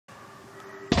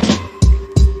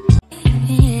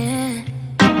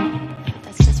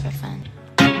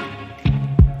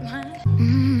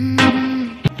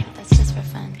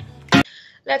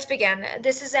Let's begin.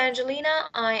 This is Angelina.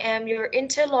 I am your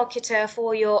interlocutor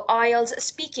for your IELTS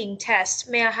speaking test.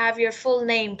 May I have your full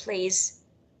name, please?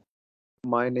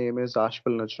 My name is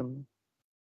Ashpal Nachum.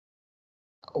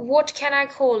 What can I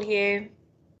call you?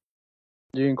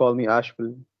 You can call me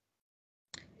Ashpal.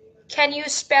 Can you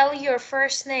spell your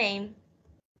first name?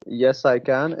 Yes, I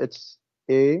can. It's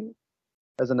A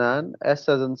as in Anne, S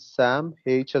as in Sam,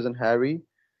 H as in Harry,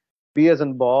 B as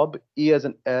in Bob, E as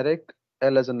in Eric,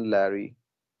 L as in Larry.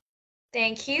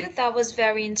 Thank you. That was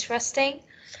very interesting.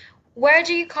 Where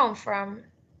do you come from?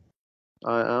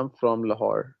 I am from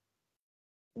Lahore.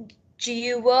 Do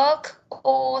you work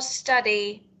or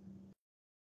study?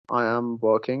 I am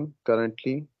working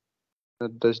currently at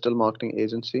a digital marketing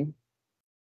agency.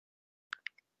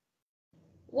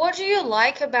 What do you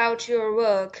like about your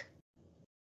work?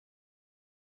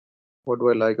 What do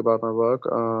I like about my work?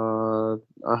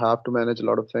 I have to manage a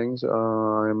lot of things.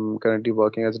 I'm currently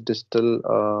working as a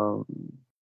digital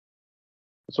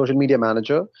social media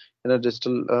manager in a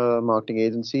digital marketing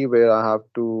agency where I have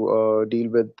to deal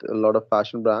with a lot of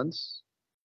fashion brands.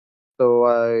 So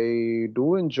I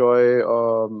do enjoy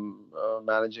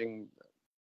managing,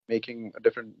 making a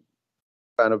different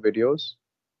kind of videos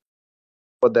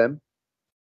for them.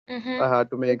 I Mm-hmm.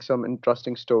 had to make some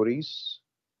interesting stories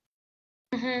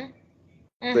Mm-hmm.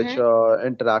 which Mm-hmm. are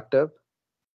interactive.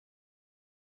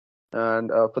 And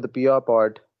for the PR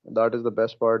part, that is the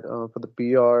best part. For the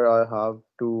PR, I have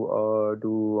to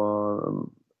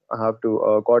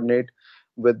coordinate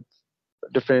with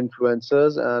different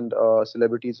influencers and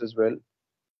celebrities as well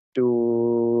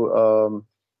to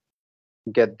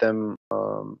get them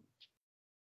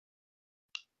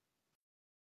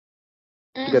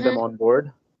Mm-hmm. on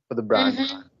board for the brand.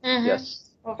 Mm-hmm. Mm-hmm. Yes,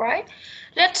 All right.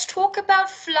 Let's talk about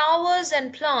flowers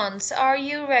and plants. Are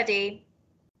you ready?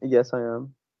 yes, I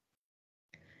am.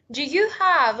 Do you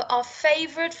have a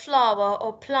favorite flower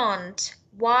or plant?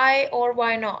 Why or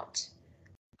why not?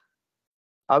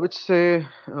 I would say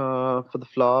for the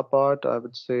flower part, I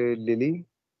would say lily,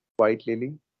 white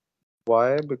lily.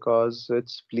 Why? Because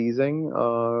it's pleasing.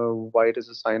 White is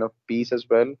a sign of peace as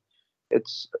well.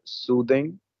 It's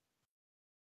soothing.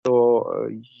 So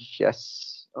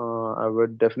yes, I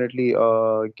would definitely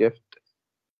gift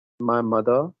my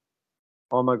mother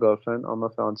or my girlfriend or my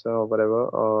fiance or whatever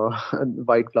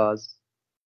white flowers.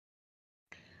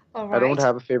 All I don't right.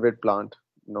 have a favorite plant.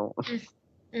 No.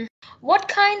 Mm. What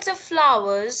kinds of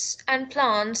flowers and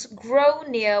plants grow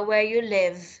near where you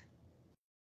live?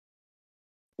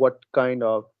 What kind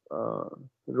of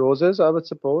roses? I would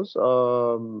suppose.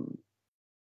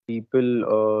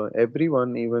 People,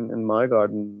 everyone, even in my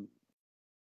garden,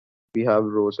 we have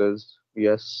roses.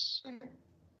 Yes.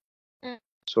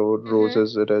 So Mm-hmm.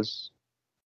 roses it is.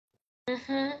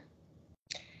 Mm-hmm.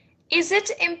 Is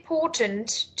it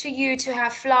important to you to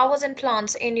have flowers and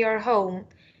plants in your home?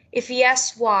 If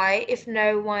yes, why? If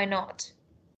no, why not?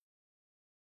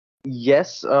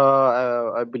 Yes,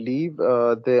 I believe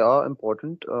they are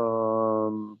important.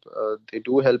 They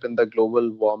do help in the global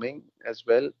warming as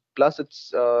well. Plus,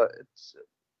 it's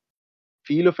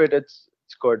feel of it. It's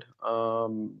good.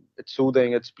 It's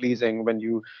soothing. It's pleasing when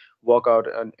you walk out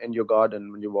and in your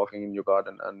garden. When you're walking in your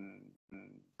garden and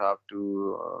have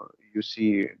to you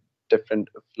see different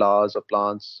flowers or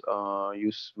plants.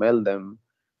 You smell them.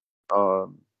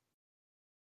 Um,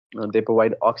 and they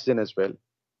provide oxygen as well.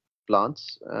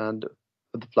 Plants and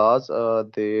the flowers,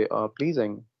 they are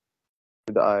pleasing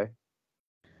to the eye.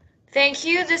 Thank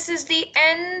you. This is the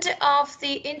end of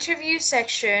the interview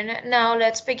section. Now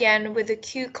let's begin with the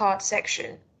cue card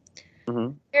section.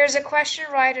 Hmm. Here's a question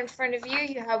right in front of you.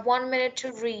 You have 1 minute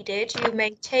to read it. You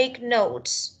may take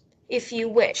notes if you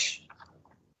wish.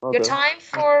 Your Okay. time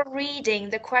for reading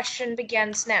the question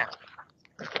begins now.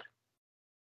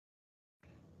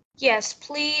 Yes,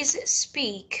 please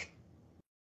speak.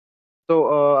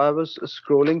 So I was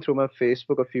scrolling through my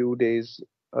Facebook a few days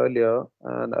earlier,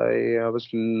 and I was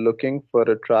looking for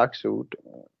a tracksuit.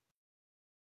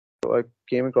 So I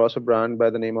came across a brand by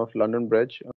the name of London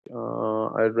Bridge.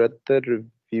 I read the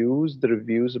reviews. The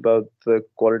reviews about the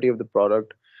quality of the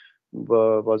product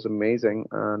was amazing,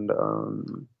 and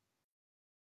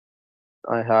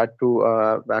I had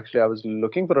to actually I was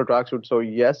looking for a tracksuit. So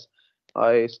yes,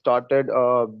 I started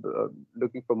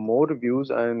looking for more reviews,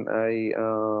 and I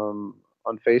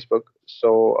on Facebook.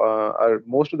 So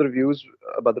most of the reviews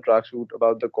about the tracksuit,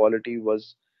 about the quality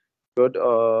was good.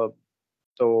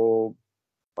 So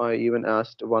I even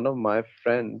asked one of my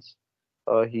friends.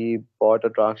 He bought a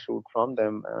tracksuit from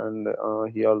them, and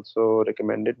he also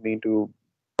recommended me to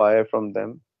buy from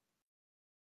them.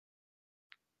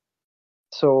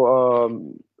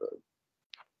 So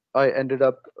I ended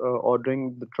up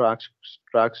ordering the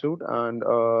tracksuit, and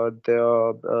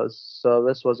their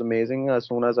service was amazing. As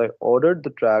soon as I ordered the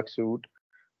tracksuit,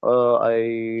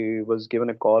 I was given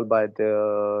a call by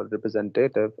their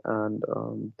representative, and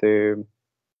they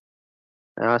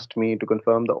asked me to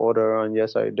confirm the order, and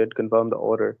yes, I did confirm the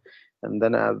order. And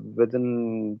then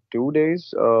within 2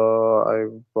 days,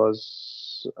 the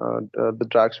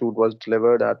tracksuit was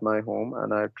delivered at my home,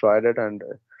 and I tried it, and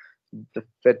the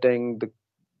fitting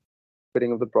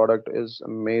of the product is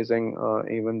amazing.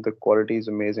 Even the quality is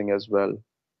amazing as well.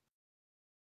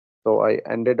 So I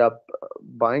ended up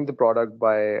buying the product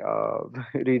by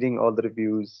reading all the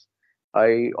reviews.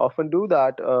 I often do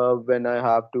that when I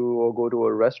have to go to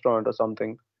a restaurant or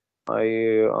something.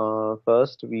 I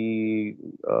first we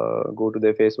go to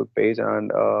their Facebook page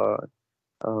and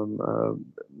um, uh,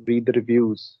 read the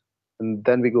reviews, and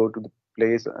then we go to the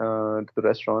place, to the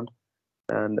restaurant,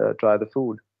 and try the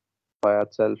food by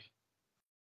itself.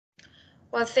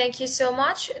 Well, thank you so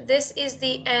much. This is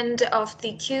the end of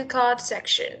the cue card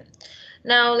section.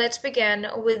 Now let's begin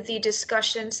with the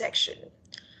discussion section.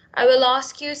 I will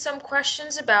ask you some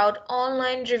questions about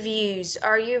online reviews.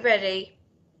 Are you ready?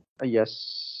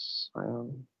 Yes, I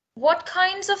am. What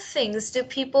kinds of things do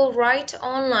people write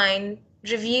online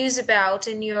reviews about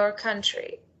in your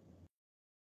country?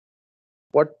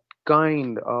 What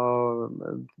kind?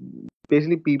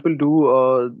 Basically, people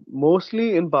do.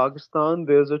 Mostly in Pakistan,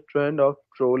 there's a trend of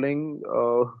trolling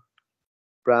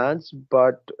brands,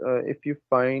 but if you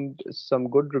find some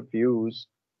good reviews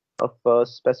of a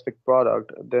specific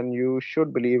product, then you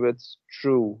should believe it's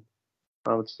true,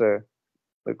 I would say,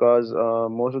 because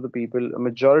most of the people, a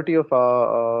majority of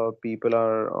our people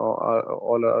are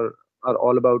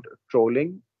all about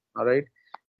trolling. All right,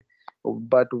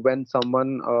 but when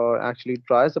someone actually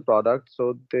tries the product,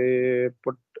 so they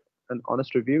put an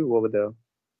honest review over there.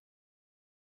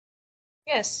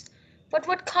 Yes, but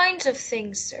what kinds of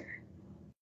things, sir?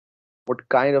 What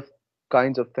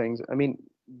kinds of things? I mean,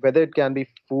 whether it can be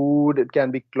food, it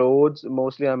can be clothes.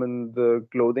 Mostly I'm in the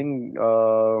clothing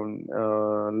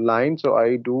line, so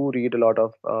I do read a lot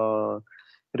of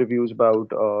reviews about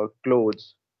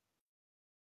clothes.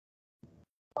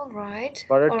 All right,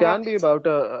 But it all can be right.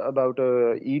 about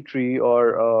a eatery,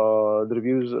 or the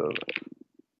reviews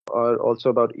are also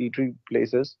about eatery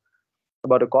places,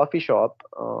 about a coffee shop,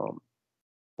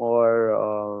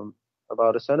 or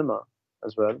about a cinema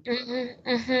as well. Mm-hmm,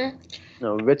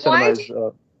 mm-hmm. Which cinema Why? is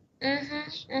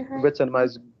Mm-hmm, mm-hmm. which cinema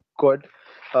is good,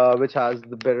 which has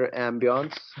the better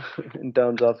ambience in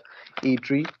terms of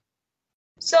eatery.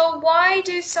 So why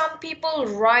do some people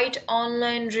write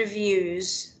online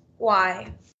reviews?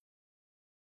 Why?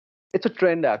 It's a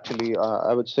trend, actually.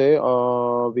 I would say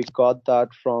we got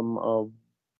that from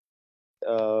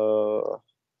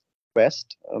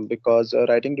West, because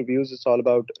writing reviews is all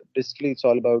about, basically, it's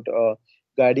all about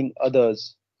guiding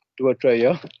others to a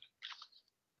treasure.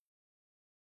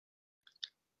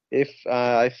 If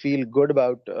I feel good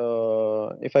about,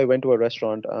 if I went to a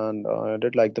restaurant and I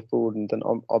did like the food, and then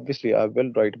obviously I will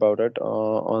write about it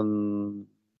on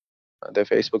their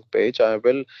Facebook page. I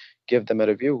will give them a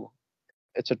review.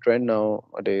 It's a trend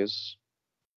nowadays,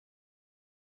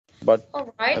 but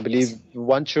All I right. believe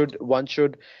one should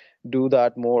do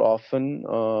that more often,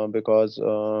 because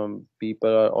people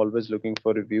are always looking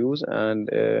for reviews, and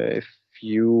if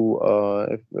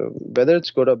whether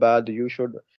it's good or bad, you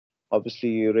should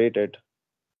obviously rate it.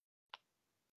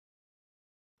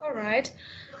 All right.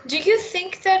 Do you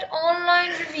think that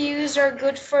online reviews are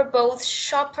good for both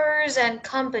shoppers and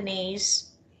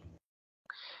companies?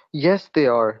 Yes, they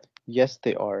are. Yes,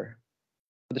 they are.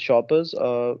 The shoppers,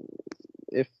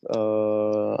 if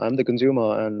I'm the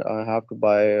consumer and I have to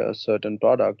buy a certain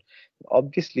product,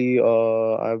 obviously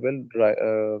I will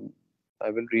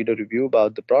read a review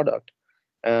about the product.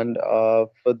 And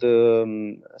for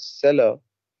the seller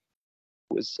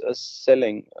who is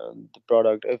selling the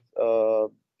product, if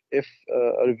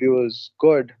a review is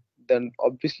good, then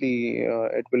obviously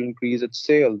it will increase its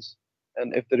sales.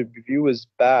 And if the review is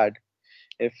bad,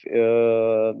 if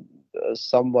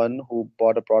someone who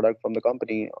bought a product from the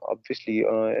company, obviously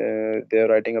they're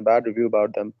writing a bad review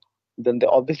about them, then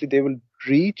they will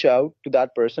reach out to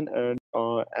that person and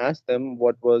ask them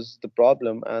what was the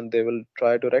problem, and they will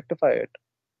try to rectify it.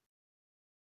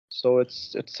 So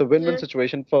it's a win-win Mm-hmm,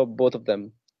 situation for both of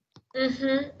them.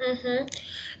 mm-hmm, mm-hmm.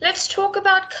 Let's talk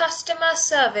about customer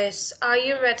service. Are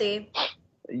you ready?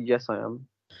 Yes, I am.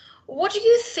 What do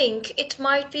you think it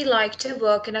might be like to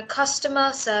work in a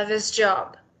customer service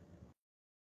job?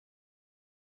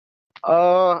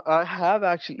 I have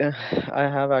actually I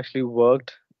have actually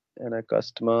worked in a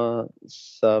customer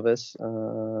service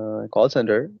call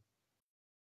center.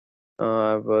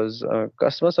 I was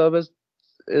Customer service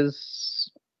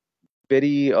is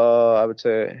very, I would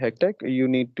say, hectic. You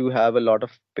need to have a lot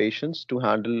of patience to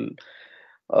handle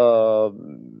uh,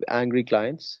 angry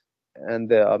clients, and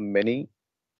there are many,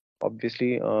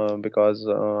 obviously, because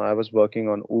I was working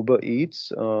on Uber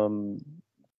Eats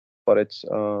for its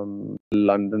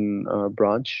London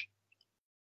branch.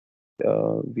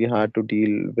 We had to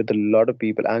deal with a lot of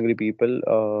people, angry people.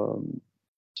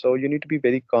 So you need to be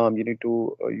very calm. You need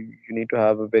to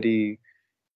have a very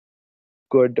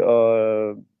good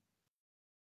uh,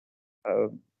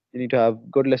 you need to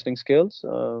have good listening skills,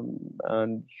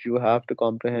 and you have to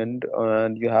comprehend,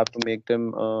 and you have to make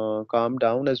them calm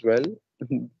down as well.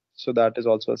 So that is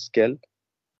also a skill.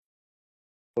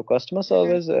 So customer Mhm.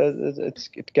 service,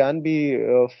 it can be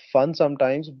fun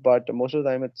sometimes, but most of the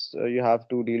time it's you have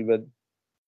to deal with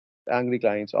angry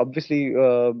clients. Obviously,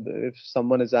 if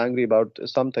someone is angry about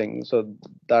something, so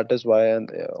that is why,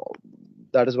 and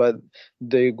that is why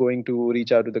they're going to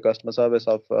reach out to the customer service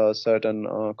of a certain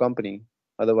company.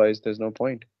 Otherwise, there's no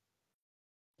point.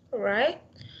 Right.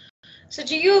 So,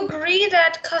 do you agree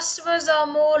that customers are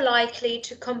more likely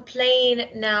to complain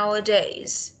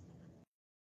nowadays?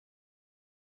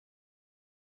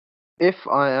 If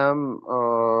I am,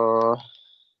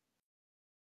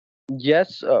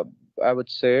 yes, I would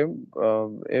say,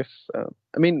 if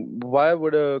I mean, why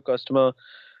would a customer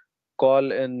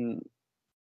call in?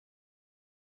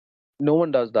 No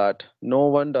one does that. No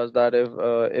one does that.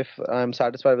 If I'm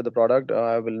satisfied with the product,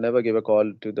 I will never give a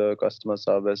call to the customer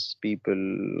service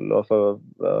people of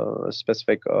a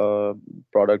specific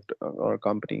product or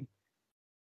company.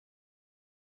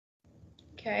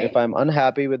 If Okay. I'm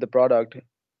unhappy with the product,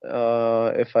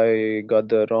 if I got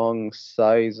the wrong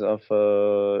size of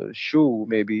a shoe,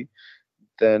 maybe,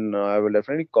 then I will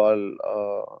definitely call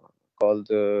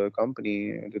the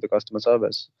company to the customer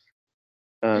service,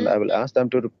 and I will Mm, ask them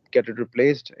to get it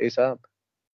replaced ASAP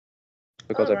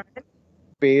because all I right.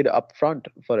 paid upfront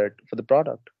for it for the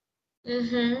product.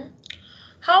 Mm-hmm.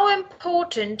 How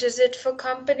important is it for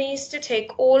companies to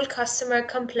take all customer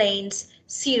complaints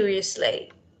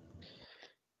seriously?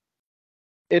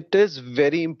 It is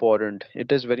very important.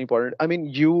 It is very important. I mean,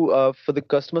 you for the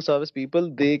customer service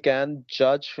people, they can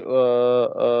judge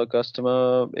a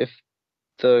customer if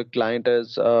the client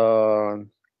is uh,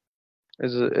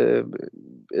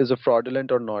 is a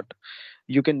fraudulent or not.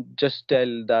 You can just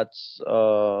tell that's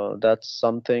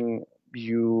something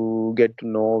you get to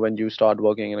know when you start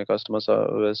working in a customer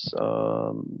service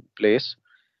place.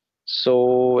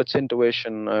 So it's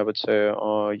intuition, I would say.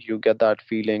 You get that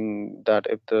feeling that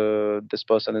if the this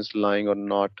person is lying or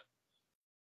not.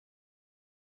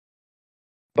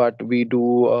 But we do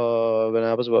when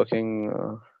I was working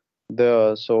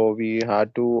there, so we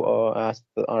had to ask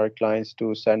our clients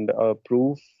to send a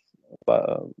proof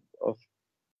uh, of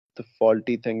the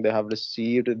faulty thing they have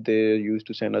received. They used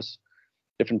to send us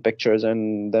different pictures,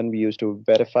 and then we used to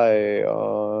verify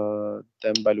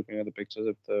them by looking at the pictures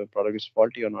if the product is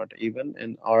faulty or not. Even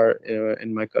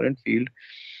in my current field,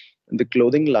 in the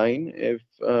clothing line, if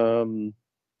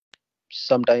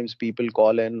sometimes people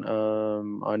call in,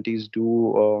 aunties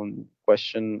do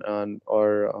question, and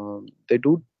or they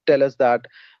do tell us that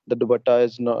the dupatta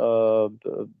is not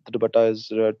the dupatta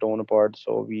is torn apart,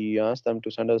 so we ask them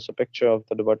to send us a picture of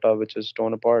the dupatta which is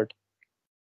torn apart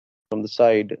from the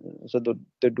side. So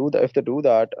they do that. If they do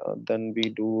that, then we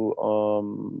do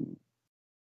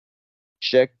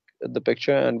check the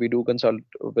picture, and we do consult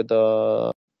with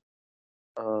the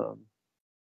uh,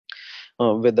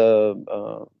 uh, with the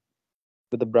uh,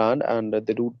 with the brand, and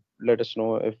they do let us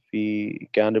know if we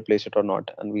can replace it or not,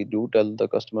 and we do tell the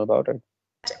customer about it.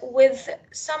 With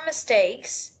some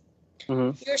mistakes,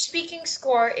 Hmm. your speaking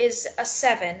score is a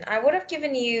 7. I would have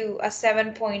given you a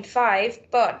 7.5,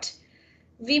 but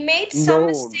we made some No,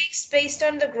 mistakes based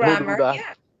on the don't do grammar. that.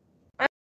 Yeah.